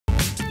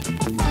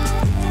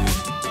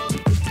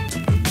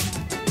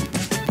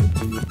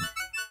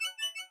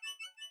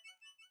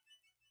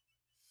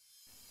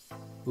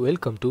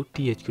Welcome to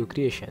THQ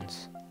Creations.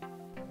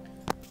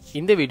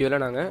 இந்த வீடியோல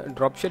நாங்க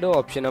drop shadow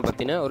ஆப்ஷனை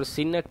பத்தின ஒரு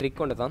சின்ன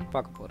ட்ரிக் ஒன்று தான்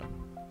பார்க்க போறோம்.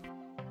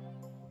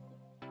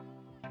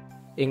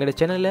 எங்க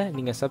சேனலை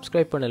நீங்க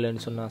சப்ஸ்கிரைப்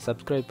பண்ணலன்னு சொன்னா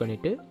சப்ஸ்கிரைப்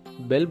பண்ணிட்டு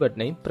பெல்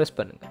பட்டனை பிரஸ்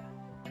பண்ணுங்க.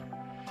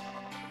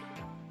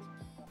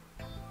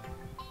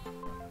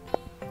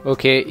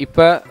 ஓகே,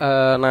 இப்போ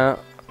நான்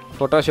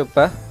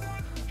ஃபோட்டோஷாப்பை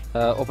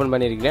ஓப்பன்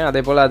பண்ணியிருக்கிறேன்.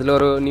 அதே போல் அதில்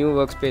ஒரு நியூ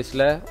ஒர்க்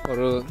ஸ்பேஸில்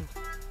ஒரு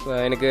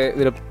எனக்கு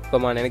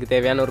விருப்பமான எனக்கு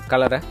தேவையான ஒரு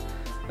கலரை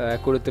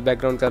கொடுத்து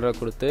பேக்ரவுண்ட் கலரை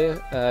கொடுத்து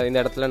இந்த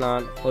இடத்துல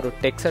நான் ஒரு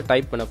டெக்ஸ்ட்டை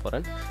டைப் பண்ண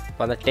போகிறேன்.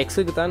 இப்போ அந்த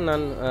டெக்ஸ்ட்டுக்கு தான்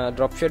நான்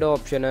ட்ராப் ஷேடோ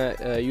ஆப்ஷனை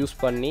யூஸ்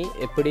பண்ணி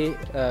எப்படி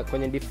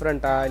கொஞ்சம்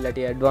டிஃப்ரெண்ட்டாக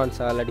இல்லாட்டி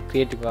அட்வான்ஸாக இல்லாட்டி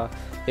க்ரியேட்டிவாக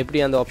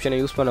எப்படி அந்த ஆப்ஷனை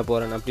யூஸ் பண்ண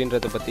போகிறேன்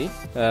அப்படின்றத பற்றி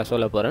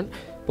சொல்ல போகிறேன்.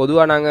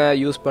 பொதுவாக நாங்கள்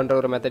யூஸ் பண்ணுற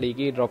ஒரு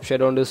மெத்தடிக்கு ட்ராப்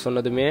ஷேடோன்னு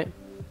சொன்னதுமே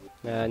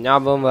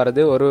ஞாபகம்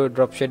வர்றது ஒரு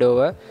ட்ராப்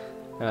ஷேடோவை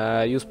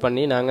யூஸ்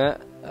பண்ணி நாங்கள்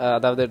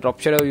அதாவது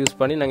ட்ராப் ஷேடோவை யூஸ்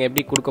பண்ணி நாங்கள்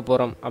எப்படி கொடுக்க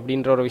போகிறோம்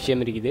அப்படின்ற ஒரு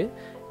விஷயம் இருக்குது.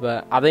 இப்போ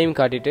அதையும்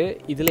காட்டிட்டு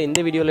இதில் இந்த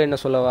வீடியோவில் என்ன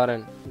சொல்ல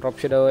வரேன், ட்ராப்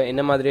ஷேடோவை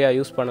என்ன மாதிரியாக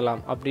யூஸ்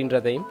பண்ணலாம்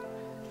அப்படின்றதையும்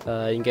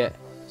இங்கே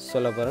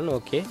சொல்ல போகிறேன்.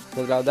 ஓகே,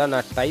 முதலாவதாக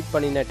நான் டைப்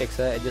பண்ணின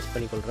டெக்ஸ்ட்டை அட்ஜஸ்ட்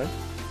பண்ணிக்கொள்கிறேன்.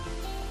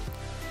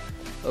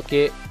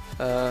 ஓகே,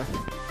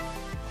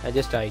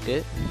 அட்ஜஸ்ட் ஆகிட்டு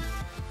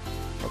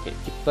ஓகே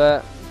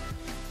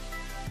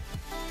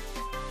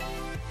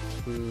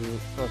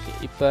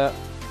இப்போ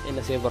என்ன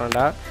செய்ய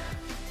போகிறேன்டா,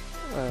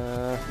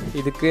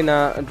 இதுக்கு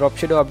நான் ட்ராப்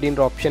ஷேடோ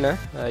அப்படின்ற ஆப்ஷனை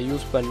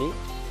யூஸ் பண்ணி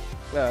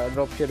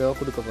ட்ராப் ஷேடோவை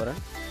கொடுக்க போகிறேன்.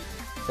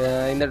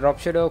 இந்த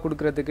ட்ராப் ஷேடோவை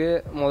கொடுக்குறதுக்கு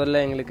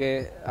முதல்ல எங்களுக்கு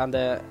அந்த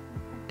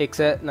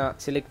டெக்ஸ்ட்டை நான்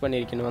செலக்ட்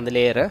பண்ணியிருக்கணும், அந்த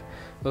லேயரை.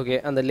 ஓகே,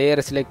 அந்த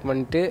லேயரை செலக்ட்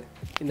பண்ணிவிட்டு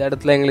இந்த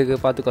இடத்துல எங்களுக்கு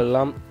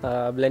பார்த்துக்கொள்ளலாம்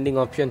பிளெண்டிங்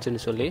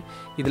ஆப்ஷன்ஸ்னு சொல்லி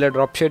இதில்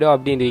ட்ராப் ஷேடோ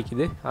அப்படின்னு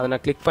இருக்குது. அதை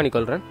நான் கிளிக்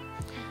பண்ணிக்கொள்கிறேன்.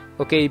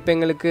 ஓகே, இப்போ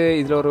எங்களுக்கு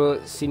இதில் ஒரு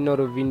சின்ன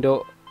ஒரு விண்டோ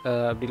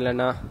அப்படி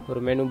இல்லைன்னா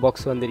ஒரு மெனு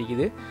பாக்ஸ்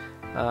வந்துருக்குது.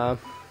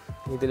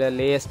 இதில்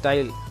லேயர்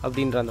ஸ்டைல்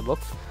அப்படின்ற அந்த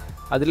பாக்ஸ்,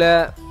 அதில்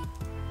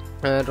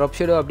ட்ராப்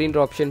ஷேடோ அப்படின்ற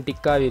ஆப்ஷன்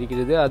டிக்காக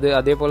இருக்குது.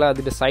 அதே போல்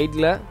அதோட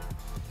சைடில்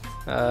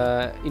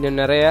இன்னும்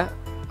நிறைய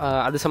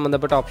அது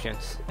சம்மந்தப்பட்ட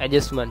ஆப்ஷன்ஸ்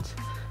அட்ஜஸ்ட்மெண்ட்ஸ்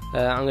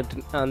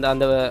அங்கிட்டு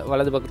அந்த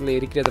வலது பக்கத்தில்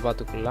இருக்கிறத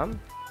பார்த்துக்கொள்ளலாம்.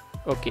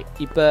 ஓகே,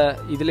 இப்போ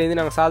இதுலேருந்து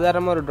நாங்கள்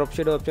சாதாரணமாக ஒரு ட்ராப்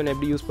ஷேடோ ஆப்ஷன்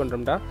எப்படி யூஸ்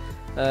பண்ணுறோம்னா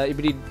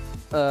இப்படி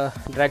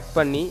ட்ராக்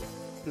பண்ணி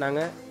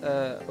நாங்கள்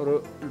ஒரு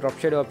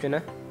ட்ராப் ஷேடோ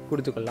ஆப்ஷனை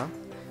கொடுத்துக்கலாம்.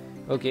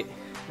 ஓகே,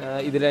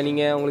 இதில்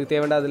நீங்கள் உங்களுக்கு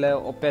தேவையான அதில்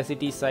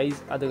ஒப்பாசிட்டி,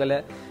 சைஸ், அதுகளை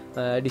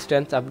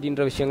டிஸ்டன்ஸ்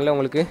அப்படின்ற விஷயங்களை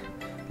உங்களுக்கு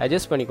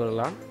அட்ஜஸ்ட்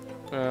பண்ணிக்கொள்ளலாம்.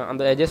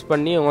 அந்த அட்ஜஸ்ட்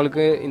பண்ணி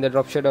உங்களுக்கு இந்த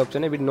ட்ராப் ஷேடோ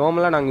ஆப்ஷனை இப்படி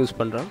நார்மலாக நாங்கள் யூஸ்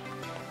பண்ணுறோம்.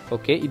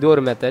 ஓகே, இது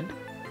ஒரு மெத்தட்,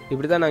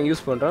 இப்படி தான் நாங்கள்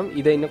யூஸ் பண்ணுறோம்.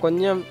 இதை இன்னும்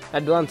கொஞ்சம்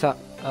அட்வான்ஸாக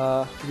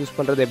யூஸ்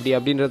பண்ணுறது எப்படி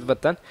அப்படின்றத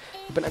பற்றி தான்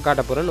இப்போ நான்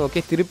காட்ட போகிறேன்.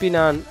 ஓகே, திருப்பி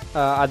நான்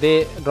அதே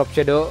ட்ராப்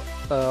ஷேடோ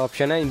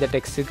ஆப்ஷனை இந்த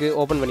டெக்ஸ்ட்டுக்கு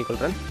ஓப்பன்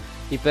பண்ணிக்கொள்கிறேன்.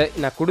 இப்போ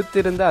நான்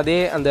கொடுத்துருந்த அதே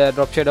அந்த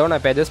ட்ராப் ஷேடோவை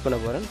நான் இப்போ அட்ஜஸ்ட் பண்ண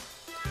போகிறேன்.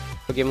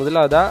 ஓகே,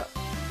 முதலாவதாக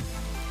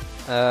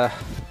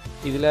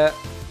இதில்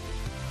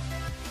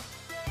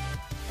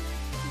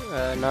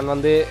நான்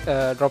வந்து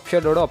ட்ராப்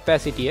ஷேடோட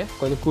ஒப்பாசிட்டியை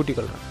கொஞ்சம்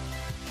கூட்டிக்கொள்கிறேன்,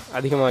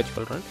 அதிகமாக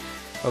வச்சுக்கொள்கிறேன்.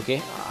 ஓகே,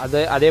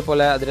 அதே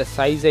போல் அதில்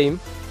சைஸையும்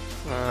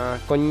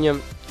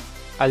கொஞ்சம்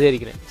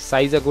அதிகரிக்கிறேன்.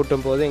 சைஸை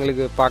கூட்டும் போது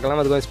எங்களுக்கு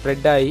பார்க்கலாம் அது கொஞ்சம்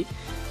ஸ்ப்ரெட் ஆகி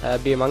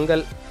அப்படியே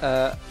மங்கள்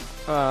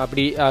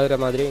அப்படி ஆகிற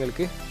மாதிரி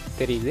எங்களுக்கு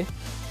தெரியுது.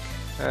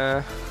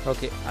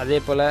 ஓகே, அதே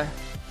போல்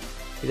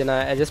இதை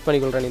நான் அட்ஜஸ்ட்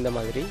பண்ணிக்கொள்கிறேன் இந்த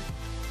மாதிரி.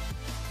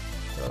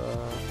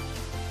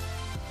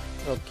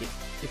 ஓகே,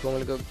 இப்போ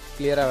உங்களுக்கு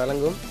கிளியராக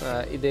விளங்கும்.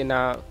 இது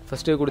நான்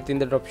ஃபஸ்ட்டு கொடுத்த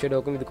இந்த ட்ராப்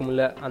ஷேடோவுக்கும் இதுக்கு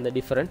முன்னே அந்த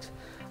டிஃப்ரென்ஸ்.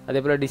 அதே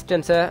போல்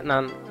டிஸ்டன்ஸை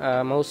நான்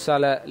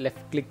மவுஸால்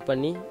லெஃப்ட் கிளிக்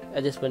பண்ணி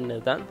அட்ஜஸ்ட்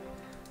பண்ணது தான்.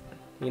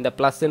 இந்த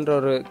ப்ளஸ்ன்ற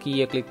ஒரு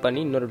கீயை கிளிக்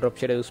பண்ணி இன்னொரு ட்ராப்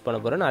ஷேடோ யூஸ் பண்ண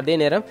போகிறேன். அதே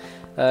நேரம்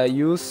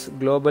யூஸ்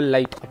குளோபல்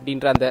லைட்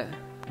அப்படின்ற அந்த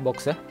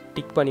பாக்ஸை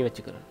டிக் பண்ணி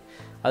வச்சுக்கிறேன்.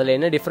 அதில்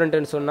என்ன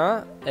டிஃப்ரெண்ட்டுன்னு சொன்னால்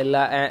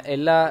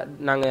எல்லா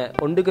நாங்கள்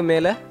ஒன்றுக்கு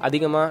மேலே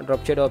அதிகமாக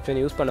ட்ராப் ஷேடோ ஆப்ஷன்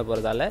யூஸ் பண்ண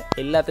போகிறதால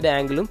எல்லாத்துடைய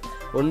ஆங்கிளும்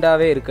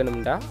ஒன்றாவே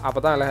இருக்கணும்டா, அப்போ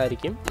தான் அழகாக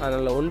இருக்கும்.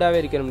 அதனால் ஒன்றாவே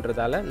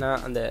இருக்கணுன்றதால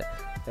நான் அந்த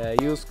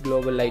யூஸ்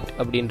குளோபல் லைட்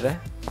அப்படின்ற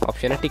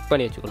ஆப்ஷனை டிக்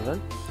பண்ணி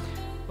வச்சுக்கொள்கிறேன்.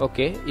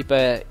 ஓகே, இப்போ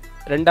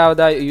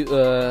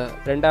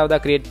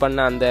ரெண்டாவதாக க்ரியேட்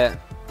பண்ண அந்த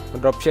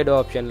ட்ராப் ஷேடோ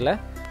ஆப்ஷனில்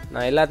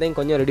நான் எல்லாத்தையும்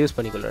கொஞ்சம் ரெடியூஸ்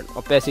பண்ணிக்கொள்கிறேன்.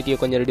 ஒப்பாசிட்டியை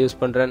கொஞ்சம்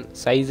ரெடியூஸ் பண்ணுறேன்,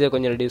 சைஸை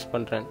கொஞ்சம் ரெடியூஸ்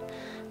பண்ணுறேன்.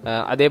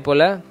 அதே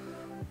போல்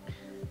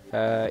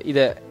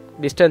இதை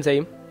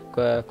டிஸ்டன்ஸையும்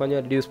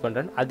கொஞ்சம் ரெடியூஸ்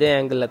பண்ணுறேன். அதே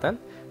ஆங்கிளில் தான்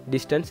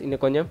டிஸ்டன்ஸ்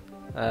இன்னும் கொஞ்சம்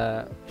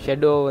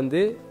ஷெடோ வந்து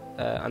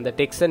அந்த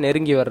டெக்ஸ்ட்டை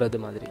நெருங்கி வர்றது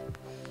மாதிரி.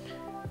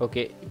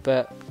 ஓகே, இப்போ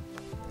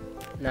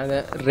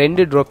நாங்கள்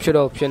 2 ட்ராப்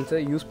ஷேடோ ஆப்ஷன்ஸை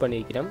யூஸ்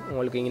பண்ணியிருக்கிறோம்.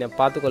 உங்களுக்கு இங்கே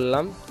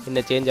பார்த்துக்கொள்ளலாம்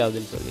என்ன சேஞ்ச்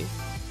ஆகுதுன்னு சொல்லி.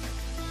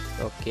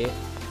 ஓகே,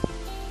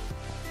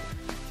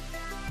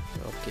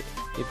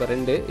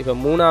 இப்போ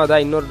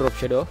மூணாவதாக இன்னொரு ட்ராப்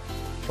ஷேடோ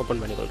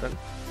ஓப்பன் பண்ணிக்கொள்கிறேன்.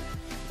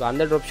 இப்போ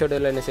அந்த ட்ராப்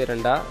ஷேடோவில் என்ன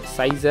செய்கிறேன்டா,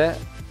 சைஸை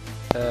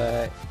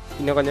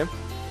இன்னும் கொஞ்சம்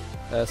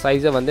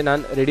சைஸை வந்து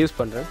நான் ரெடியூஸ்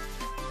பண்ணுறேன்.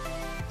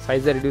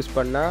 சைஸை ரெடியூஸ்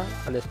பண்ணால்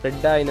அந்த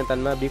ஸ்ப்ரெட்டாக இன்னும்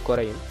தன்மை அப்படி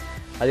குறையும்.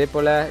 அதே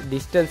போல்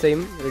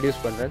டிஸ்டன்ஸையும்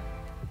ரெடியூஸ் பண்ணுறேன்.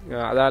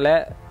 அதால்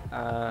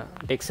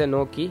டெக்ஸ்ட்டை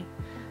நோக்கி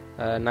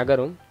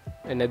நகரும்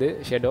என்னது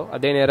ஷேடோ.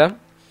 அதே நேரம்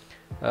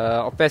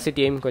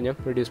ஒப்பாசிட்டியையும் கொஞ்சம்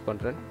ரெடியூஸ்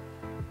பண்ணுறேன்.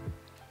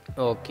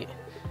 ஓகே,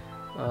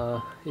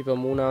 இப்போ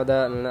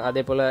மூணாவதாக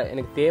அதே போல்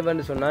எனக்கு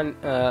தேவைன்னு சொன்னால்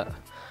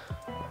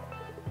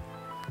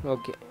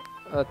ஓகே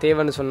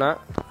தேவைன்னு சொன்னால்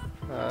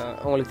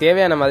உங்களுக்கு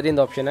தேவையான மாதிரி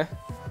இந்த ஆப்ஷனை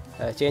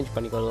சேஞ்ச்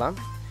பண்ணிக்கொள்ளலாம்.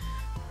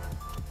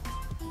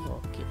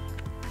 ஓகே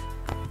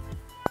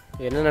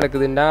என்ன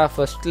நடக்குதுன்னா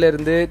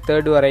ஃபஸ்ட்லேருந்து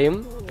தேர்ட் வரையும்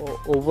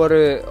ஒவ்வொரு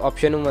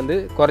ஆப்ஷனும் வந்து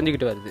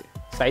குறைஞ்சிக்கிட்டு வருது.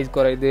 சைஸ்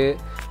குறையுது,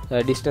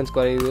 டிஸ்டன்ஸ்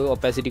குறையுது,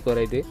 ஒப்பாசிட்டி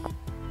குறையுது,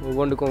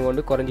 ஒவ்வொன்றுக்கும்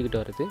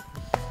குறைஞ்சிக்கிட்டு வருது.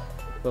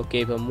 ஓகே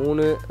இப்போ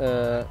 3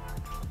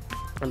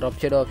 ட்ராப்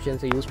ஷேடோ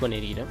ஆப்ஷன்ஸை யூஸ்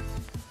பண்ணியிருக்கிறேன்.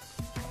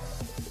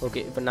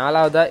 ஓகே இப்போ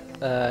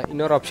 4வதாக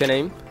இன்னொரு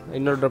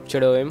ட்ராப்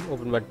ஷேடோவையும்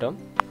ஓப்பன் பண்ணிட்டோம்.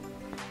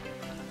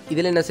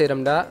 இதில் என்ன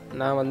செய்கிறோம்டா,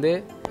 நான் வந்து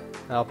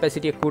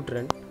ஒப்பாசிட்டியை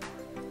கூட்டுறேன்,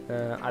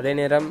 அதே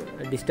நேரம்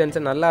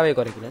டிஸ்டன்ஸை நல்லாவே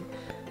குறைக்கிறேன்.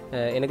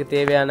 எனக்கு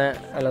தேவையான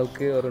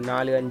அளவுக்கு ஒரு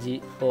 4, 5,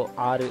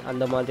 6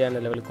 அந்த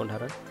மாதிரியான லெவலுக்கு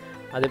கொண்டாடுறேன்.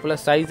 அதே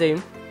போல்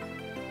சைஸையும்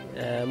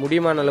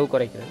முடியுமான அளவு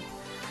குறைக்கிறேன்.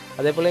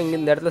 அதே போல் இங்கே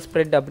இந்த இடத்துல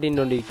ஸ்ப்ரெட்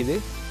அப்படின்னு ஒன்று இருக்குது,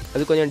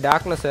 அது கொஞ்சம்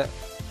டார்க்னஸை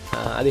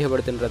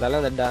அதிகப்படுத்துன்றதால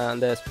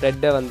அந்த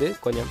ஸ்ப்ரெட்டை வந்து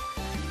கொஞ்சம்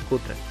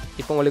கூட்டுறேன்.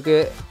 இப்போ உங்களுக்கு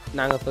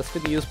நாங்கள்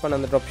ஃபஸ்ட்டுக்கு யூஸ் பண்ண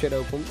அந்த ட்ராப்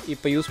ஷேடோவுக்கும்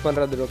இப்போ யூஸ்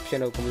பண்ணுற அந்த ட்ராப்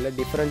ஷேடோவுக்கும் இல்லை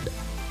டிஃப்ரெண்ட்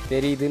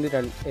தெரியுதுன்னு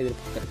நான்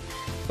எதிர்பார்க்குறேன்.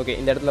 ஓகே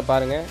இந்த இடத்துல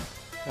பாருங்கள்,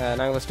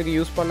 நாங்கள் ஃபஸ்ட்டுக்கு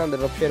யூஸ் பண்ண அந்த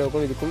ட்ராப்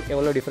ஷேடோவுக்கும் இதுக்கும்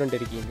எவ்வளோ டிஃப்ரெண்ட்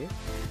இருக்குது.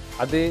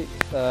 அது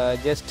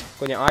ஜஸ்ட்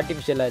கொஞ்சம்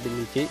ஆர்டிஃபிஷியலாக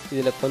இருந்துச்சு.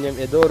 இதில் கொஞ்சம்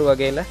ஏதோ ஒரு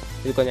வகையில்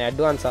இது கொஞ்சம்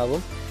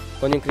அட்வான்ஸாகவும்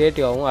கொஞ்சம்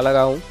க்ரியேட்டிவாகவும்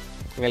அழகாகவும்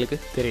எங்களுக்கு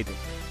தெரியுது.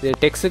 இது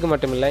டெக்ஸ்ட்டுக்கு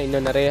மட்டும் இல்லை,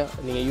 இன்னும் நிறைய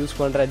நீங்கள் யூஸ்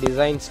பண்ணுற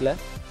டிசைன்ஸில்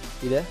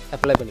இதை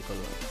apply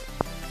பண்ணிக்கொள்ளலாம்.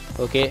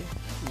 Okay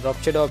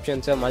drop shadow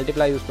ஆப்ஷன்ஸை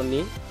மல்டிப்ளா use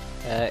பண்ணி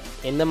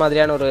எந்த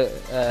மாதிரியான ஒரு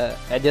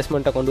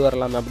அட்ஜஸ்ட்மெண்ட்டை கொண்டு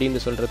வரலாம் அப்படின்னு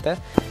சொல்கிறத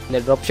இந்த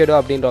ட்ராப் ஷேடோ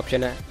அப்படின்ற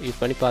ஆப்ஷனை யூஸ்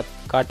பண்ணி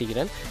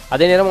காட்டிக்கிறேன்.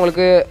 அதே நேரம்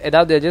உங்களுக்கு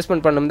ஏதாவது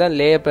அட்ஜஸ்ட்மெண்ட் பண்ணணும் தான்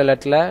லேயர்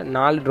பேலட்டில்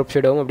 4 ட்ராப்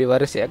ஷேடோவும் அப்படி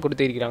வரிசையாக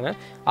கொடுத்துருக்கிறாங்க.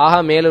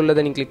 மேலே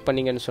உள்ளதை நீங்கள் கிளிக்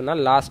பண்ணிங்கன்னு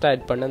சொன்னால் லாஸ்ட்டாக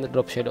ஆட் பண்ண அந்த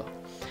ட்ராப் ஷேடோ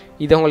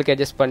இதை உங்களுக்கு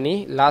அட்ஜஸ்ட் பண்ணி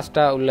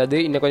லாஸ்ட்டாக உள்ளது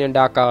இன்னும் கொஞ்சம்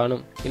டார்க்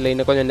ஆகணும், இல்லை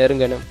இன்னும் கொஞ்சம்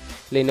நெருங்கணும்,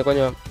 இல்லை இன்னும்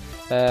கொஞ்சம்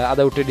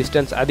அதை விட்டு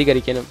டிஸ்டன்ஸ்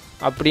அதிகரிக்கணும்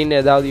அப்படின்னு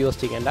ஏதாவது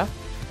யோசிச்சிங்கன்னா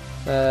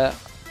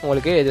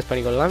உங்களுக்கு அட்ஜஸ்ட்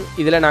பண்ணிக்கொள்ளலாம்.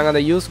 இதில் நாங்கள்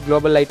அந்த யூஸ்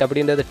குளோபல் லைட்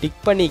அப்படின்றத டிக்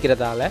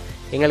பண்ணிக்கிறதால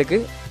எங்களுக்கு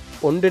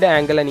ஒன்றுட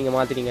ஆங்கிளை நீங்கள்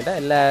மாற்றிட்டீங்கன்னா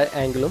எல்லா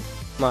ஆங்கிளும்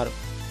மாறும்.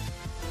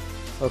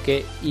 ஓகே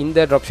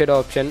இந்த ட்ராப் ஷேடோ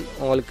ஆப்ஷன்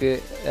உங்களுக்கு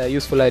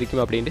யூஸ்ஃபுல்லாக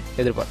இருக்கும் அப்படின்ட்டு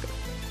எதிர்பார்க்குறேன்.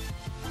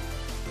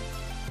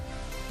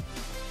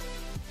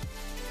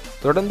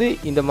 தொடர்ந்து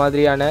இந்த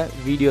மாதிரியான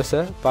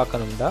வீடியோஸை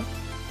பார்க்கணும்னா,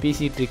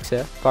 பிசி ட்ரிக்ஸை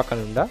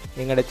பார்க்கணும்னா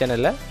எங்களோட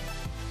சேனலை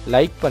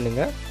லைக்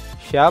பண்ணுங்கள்,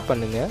 ஷேர்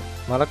பண்ணுங்கள்,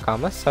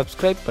 மறக்காமல்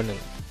சப்ஸ்கிரைப்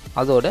பண்ணுங்கள்,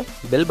 அதோட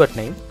பெல்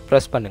பட்டனையும்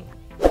ப்ரெஸ் பண்ணுங்கள்.